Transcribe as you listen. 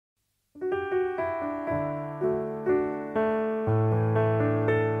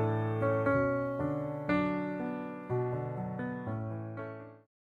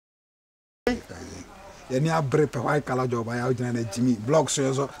any a break white color job by out and Jimmy blocks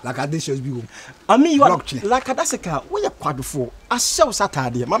so like a dishes be. I mean, you are like a Dassica, we are quad for a show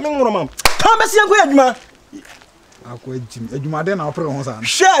Saturday. My man, come as young man. I'll quit Jimmy. You might then offer on.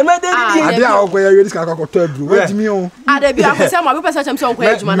 Share my daddy. I dare where you discuss a third blue. Where's me? I dare be a some of the some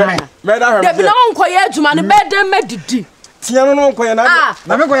quiet man. Madam, there be no quiet man, better medity. Tiano no koyana.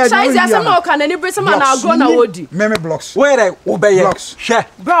 Na me koyana. Size ya no can any bring some na go na wodi. Meme blocks. Where dey obeye. Share.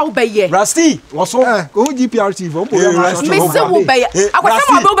 Bra obeye. Rusty, was so go GPRT vo mo ya ma. Me se obeye.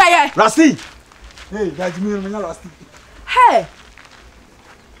 Akwese mo obeye. Rusty. Hey, guys, me no Rusty. Hey.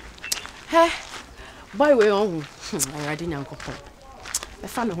 Hey. Boy we on. Already nyankopon. E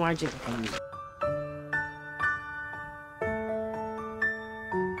fa me ho age.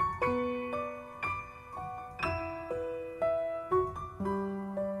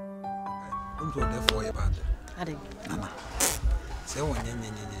 Therefore, about it. Nana. Say one,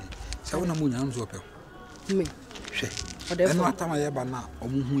 say one moon arms open. Me. Then what time I ever now, or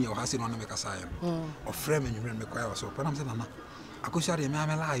who you has on the Messiah, or frame and you bring me quite so. But I'm saying, Nana, I could share him, I'm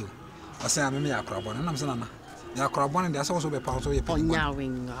a lie. I say, I'm a crab, and I'm saying, Nana, they are crab one, and there's also a part of your pony.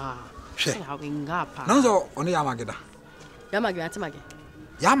 Showing up. No, so only Yamageda. Yamagi,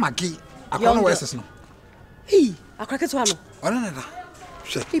 I don't know where it's no. He, a cracker to him. Another.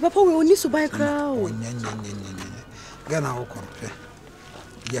 Papa will need to buy a crown. Gana okon.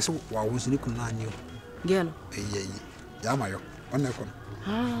 Yes, wa won sini kun na anyo. Gano. Yamayo. On ekon.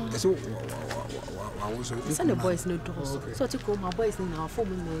 Yes, wa won so. Send the boys no doors. So to call my boys in our 4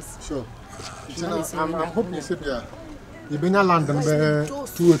 minutes. Sure. I'm hoping you said yeah. You been a London be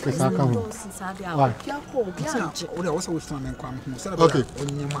 2 acres account. Why? Okay.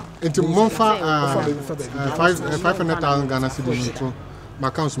 Into Monfa 500,000 Ghana cedis. My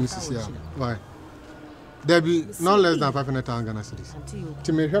account Mrs. Why? There be no less than 500,000 Ghana cedis.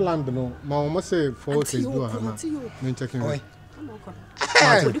 To me, land no. My mama say 4 acres do Hana. Me checking. Hello.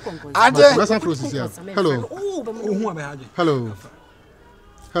 Hello.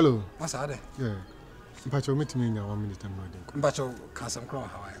 Hello. What's that? Yeah. Mpacho meet me in 1 minute and Mpacho can some crow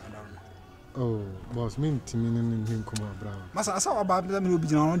how I don't know. Oh, boss meet me in him come on brown. Massa I saw about them will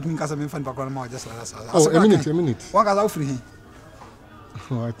be on to cause I'm fan background just like that. Oh, a minute. What got out for him?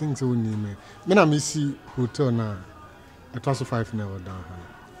 Oh, I think so near me. When I miss hotel now. I toss 5 never down.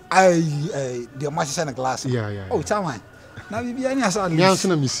 The much send a glass. Yeah. Oh, Chaman. Now we be any as I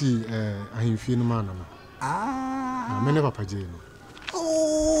see I feel man. Ah, I never pay.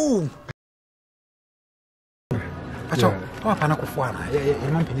 Oh. Oh,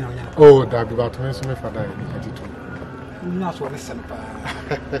 that be about to mention me for that. Not what is sent.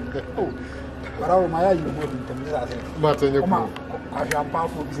 Oh, but I my eye, you wouldn't tell me that. But in your mouth, I am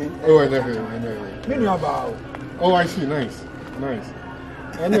powerful. Oh, I never. Many about. Oh, I see. Nice.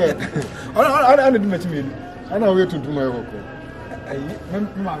 And I didn't meet me. I know where to do my work.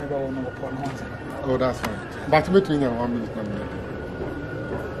 Oh, that's fine. But between 1 minute.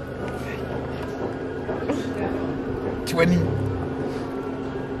 20.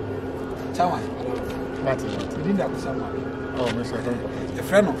 Chawan. Martin. We didn't have someone. Oh, Mr. A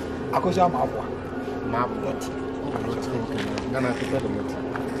friend of Akosha Mapwa. Map lotty. Oh, lotty. Okay. Then I prepare the lotty.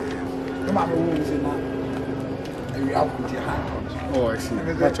 The mama will say now. You have put your hand. Oh, I see.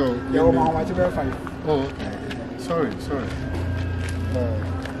 Your mama was very fine. Oh, okay. Sorry.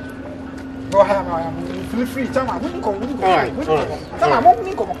 Go ahead, feel free. Chawan, when you come. All right. Chawan, when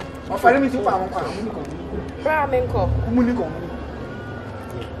you come. I'll find me to Pam. Bramenko. Comunico.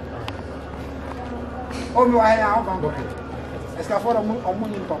 Oh, no, I have a book. It's got for a money.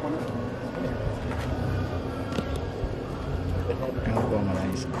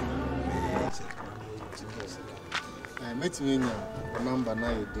 I met you in your number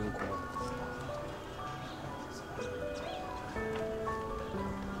now. You didn't call.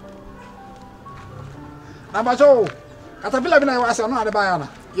 Number 2. Caterpillar, I was not the Bayana.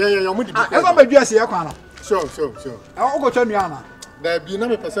 Yeah, you're moving. Everybody, I see a corner. Sure. I'll go to Miana. There be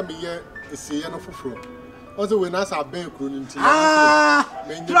no person be here. See, no for also, when I saw Ben Crooning, you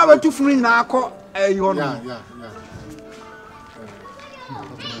have to free now. Yeah.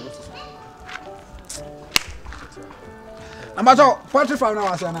 I'm about 45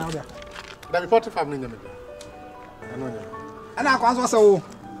 hours now. There be 45 minutes. And I can't so.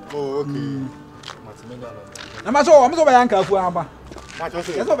 Oh, okay. I'm not sure I'm so by Uncle Fuamba.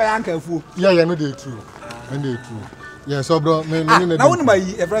 That's what my uncle fu. Yeah, no, they true. Yeah, so bro, now one my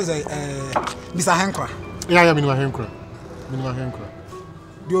friend say Mr. Hankra. Yeah, minimum Hankra.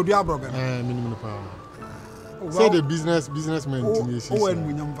 The odia problem. Minimum power. say the businessman. Oh, and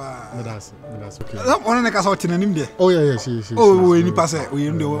we know. That's okay. One of the cast in him there. Oh yeah, she. Oh, any pass it. We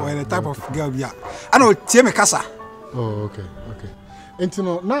know the type of girl we are. I know Tieme Casa. Oh, okay. And you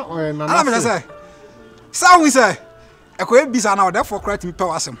know now, I'm say. So we say. I could be now. Therefore, correct me,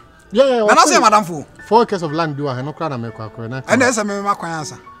 Pawasam. Yeah. And I say, Madam Fu. 4 acres of land do I no crowd make quack. And there's a me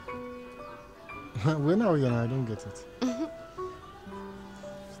answer. When are we? I don't get it.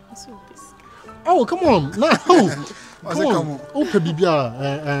 Oh, come on. No. Come on. Open Bibia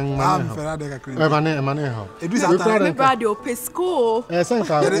and I'm Ferrari. It was a radio pesco.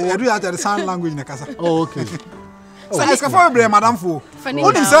 Do you have the sign language in the casa? Oh, okay. So I ask for Madam Fu.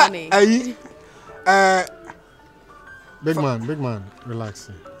 What is that? Big man, relax.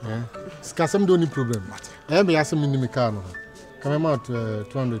 Yeah. Scasam don't need problem. I be asking me car no. Come out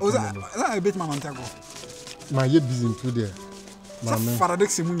 200. Oh, that a bit man on tago. My ye busy in 2 there.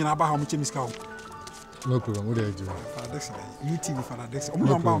 Faradex munya na ba ha mo chemical. No problem. What do you do? Faradex UTV Faradex. Omo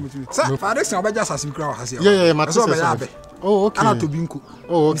no ba mo chemi. Sir, Faradex na obeja assassin kra ha se. Yeah, my sister. Oh, okay. Ana Tobinku.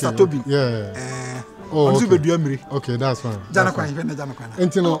 Oh, okay. Mr. Toby. Yeah. Oh, okay. Okay, that's fine. Jana kwan, Jana kwan.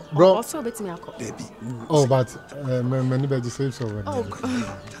 And you know, bro. Also bet me akọ. Baby. Oh, but many be save so well. Oh.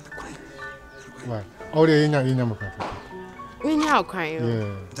 Why? Oh, they nya mo kwan. We nya kwan.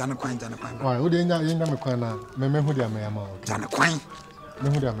 Yeah. Jana kwan. Why? Who they nya mo kwan na? Me hu dia me ama. Jana kwan. Me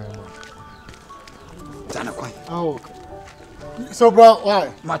hu dia me ama. Jana kwan. Oh. Okay. So, bro,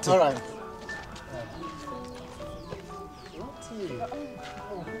 why? Martin. All right.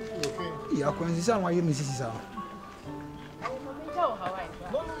 Yeah, I can see why you miss this. No,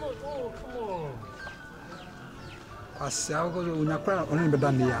 oh, come on. I say I go to Nakra only be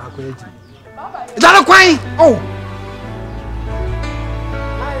done the aquatic. Jana kwan. Oh.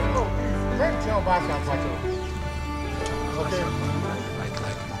 Let's tell back and watch. Okay. Like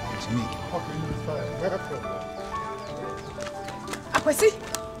to me. Okay, it's fine. Let us go. Akwesi.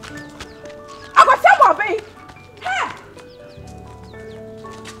 Akwesi mo be. Hey.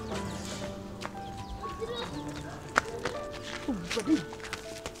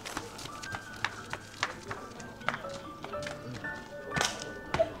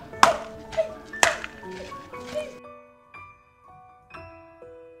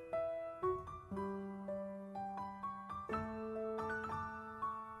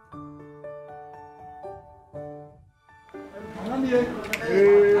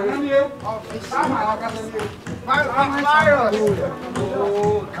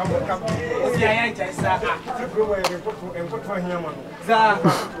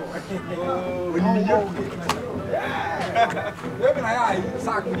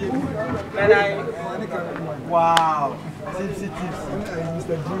 Wow.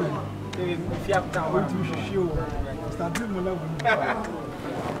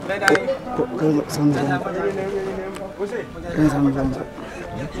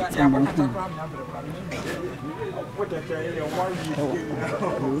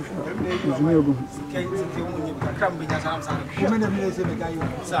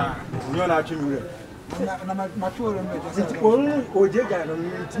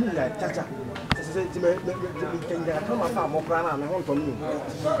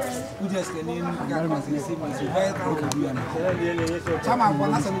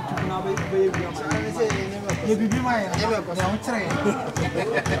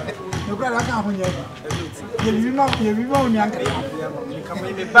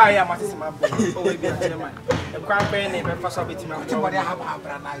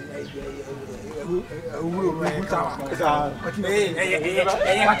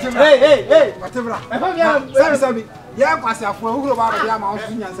 Yeah, pass up for who about the amount of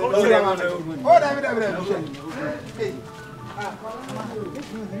seniors. Oh,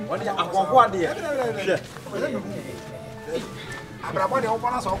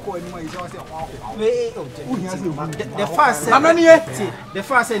 The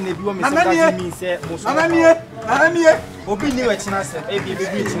first and the woman Obi ni we china se e bi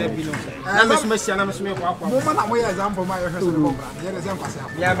china bi no na me so masia na me so me kwa kwa mo na mo ya example ma ye hwe so no bra ye de se nkwase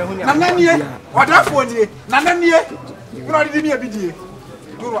afọ ya me hu ni na nanie odafo die na nanie kuro di ni abidie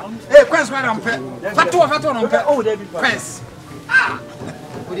duro eh kwens ma na mpe fato no mpe oh da bi kwens ah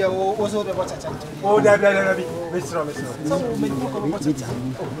odi o so be bocha cha oh da bi mesro so me ko ko bocha cha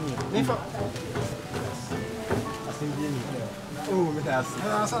me fa oh, me das.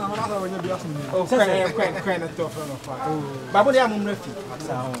 Ah, sana na mara wenye biasu ni. Oh, kwen na to from fa. Oh. Babu dia mum rafi.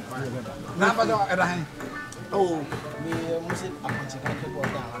 Sa ho. Na ba do era hen. Oh, me musi akonche ka ke bo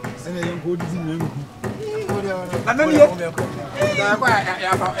da. Ene yen ko di ni ngu. Na nani ye? Da kwa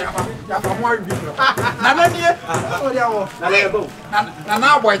ya fa mo bi bro. Na nani ye? Oh, dia wo. Na le go.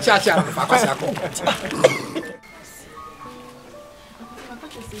 Na boy cha cha fa kwa sa ko.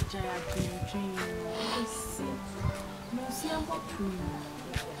 say Jaya dream. No see I'm not true.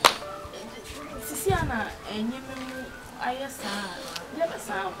 Sisiana and you I never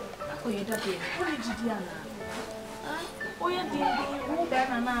saw. Oh, you're that way. What did you do? Oh, you're the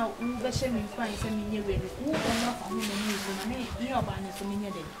then now, the shaming fine sending you with who can not for me, you are banning so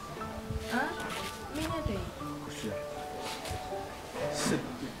many days. Many days.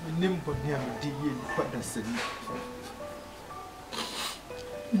 Nimbo near me, but that's it.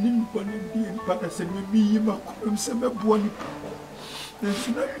 Nimbo near but that's it. Me, my summer bonny. There's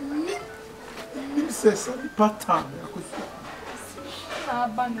no says a pattern.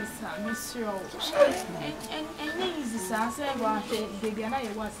 Banisa, Monsieur, and easy, sir. I say, well, they are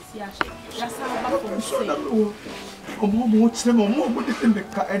not once to see us. That's how I'm saying. Oh, watch them on more than the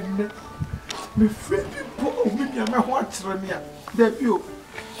car and me friend people, me and my watcher near. There you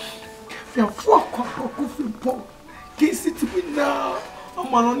are 4 coffee pot. Kiss it to me now.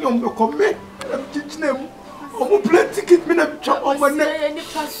 I'm on your comment. I'm teaching them. I'm plenty ticket me and chop on my neck. Any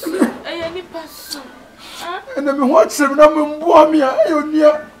person. And then watch them. I'm born here.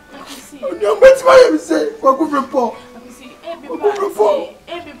 You're what's my say? What good report?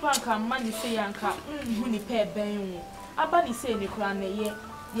 Every park and money say, Uncle, who pair bang. Abani say, the crown a year.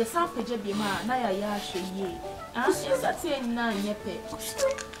 Yes, I'm a jabby man. Now I yash ye. Yes, I say 9 yepe.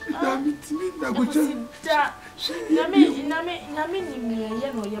 Damn it, me, that Namin,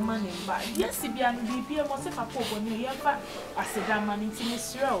 your money, but yes, if you are the most of a poor when you have a sedan money to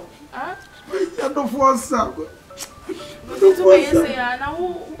Miss Row. I don't want some. I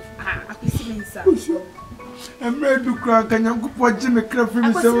can see some. I'm ready to crack and I'm watching the crap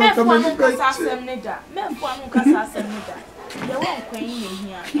from the they won't pay in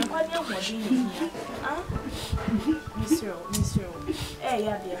here. And what you're watching in here, Miss Row, eh,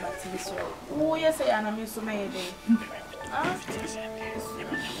 yeah, dear, but Miss Row. Oh, yes, I am so many days.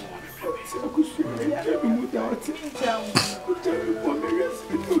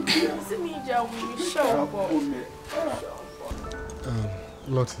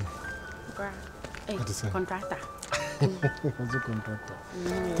 Lotty. Contractor. What's a contractor?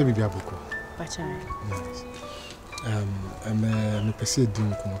 Tell me, Biabuko. Yes. I'm perceived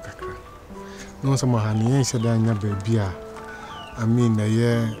doing Kumakakra. No, some of Honey said, I never be. I mean, a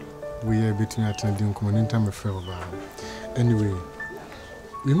year we are between attending community time of favor. Anyway,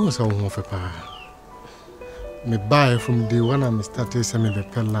 we know so one for pa. Me buy from the one I'm started sending the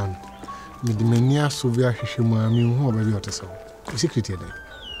per land. Me the mania Sovia Hishima, I mean, who are you to so? Secret there.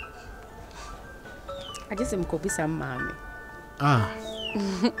 I just am copy some mammy.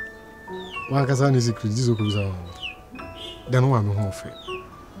 One can is secret, this will then one home for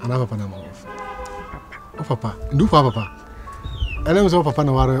another Panama. Oh, papa, do papa. And I was all papa,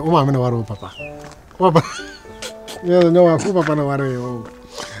 no water, oh, I'm in a water, papa. Papa, yeah, no, I'm papa, no water. Oh,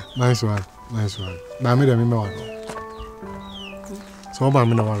 nice one. But I made a memo. So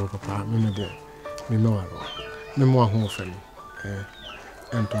I'm in a water, papa, me no memoir home for me.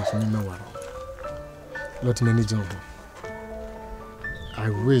 And to me, no water. Not many jump. I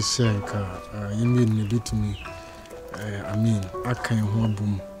wish you mean me to me. I mean, I can't want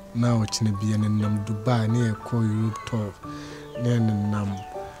boom. Now it's in a be in Dubai near Call Europe 12, then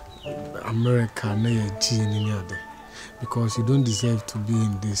America near G in any other. Because you don't deserve to be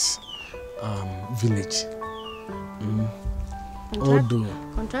in this village. Although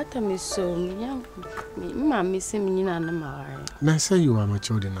contractor me so young, me missing me and now say you are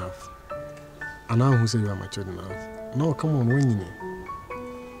matured enough. And now who say you are matured enough? No, come on, when you need.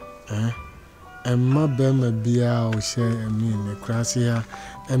 And my bema beer or share a mean a crassia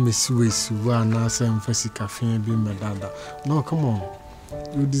and Miss Swiss who are now saying Fessy Cafe and be my dada. No, come on.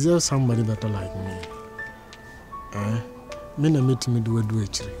 You deserve somebody better like me. Me na meet me do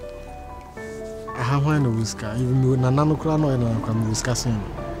it. I have one of whisker, even though Nanano Crano and I come discussing.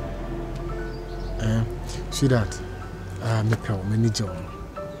 See that? Me pal, many job.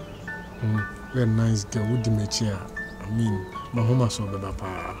 Very nice girl, would the chair. I mean, my home is over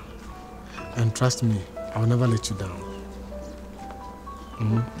papa. And trust me, I will never let you down.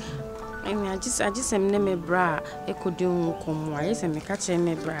 I mean, I just am name bra. I could do come wise and me catch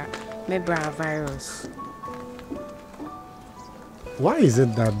me bra virus. Why is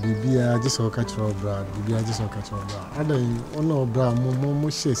it that baby I just saw catch your bra? Baby I just saw catch your bra. I don't know bra.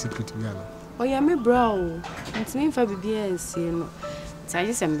 More share secret together. Oh yeah, me bra. It's me for baby and see no. So I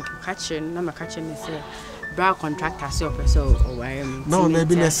just am catching. Now me catching me say. Bra contractor so no,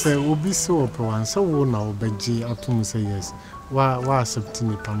 maybe let's say will be so open so now beji atum say yes. Why accepting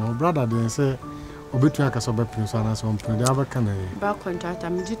me panel brother then say obetu aka so be prince and so on the other can bra contractor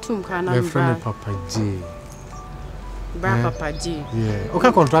me jitum kana bra friend papa J Bra Papa G. Yeah.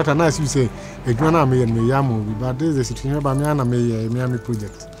 Okay, contractor, nice you say, a granna me and me yamu, but this is the situation about me and me, Miami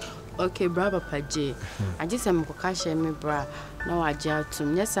project. Okay, Bra Papa G. I just am cash me bra. No, I jail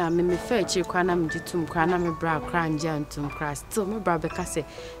to yes, I me fair chick, cranam jitum, cranam me bra, cran jantum crass. Still, me bra because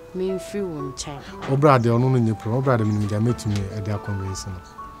me free one chain. Oh, brother, the only new pro, brother, me to me at their convention.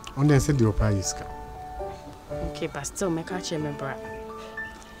 On then said your price. Okay, but still, me catch me bra.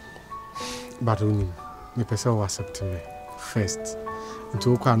 But only me person was up to me first.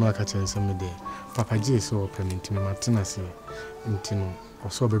 Into Oka no catch and some day. Papa J so open into me Martina say into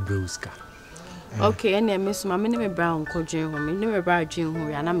or so be brewska. Okay, and Miss Mammy me brown could dream home, me never bra dream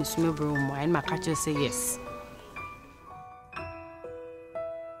who and I'm a small broom, and my catcher say yes.